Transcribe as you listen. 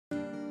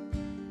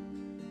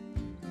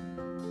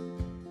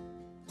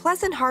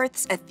Pleasant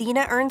Hearth's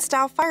Athena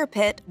urn-style fire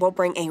pit will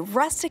bring a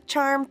rustic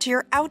charm to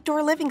your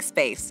outdoor living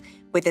space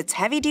with its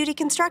heavy-duty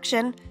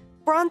construction,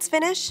 bronze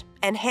finish,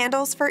 and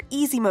handles for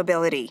easy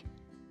mobility.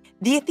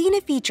 The Athena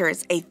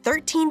features a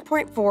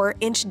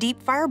 13.4-inch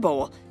deep fire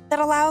bowl that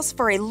allows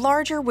for a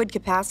larger wood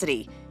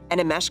capacity and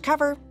a mesh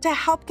cover to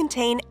help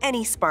contain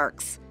any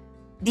sparks.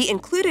 The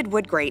included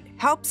wood grate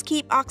helps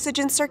keep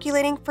oxygen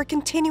circulating for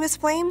continuous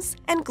flames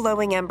and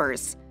glowing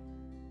embers.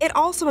 It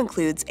also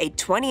includes a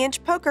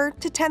 20-inch poker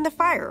to tend the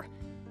fire,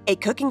 a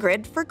cooking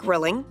grid for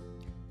grilling,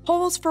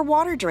 holes for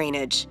water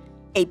drainage,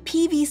 a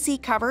PVC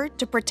cover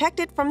to protect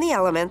it from the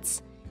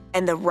elements,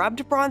 and the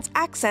rubbed bronze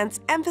accents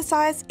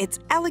emphasize its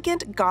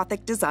elegant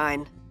Gothic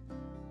design.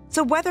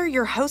 So whether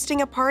you're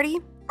hosting a party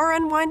or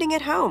unwinding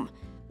at home,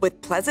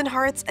 with Pleasant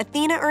Hearth's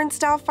Athena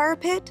urn-style fire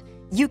pit,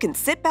 you can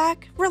sit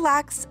back,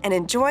 relax, and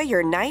enjoy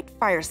your night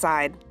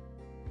fireside.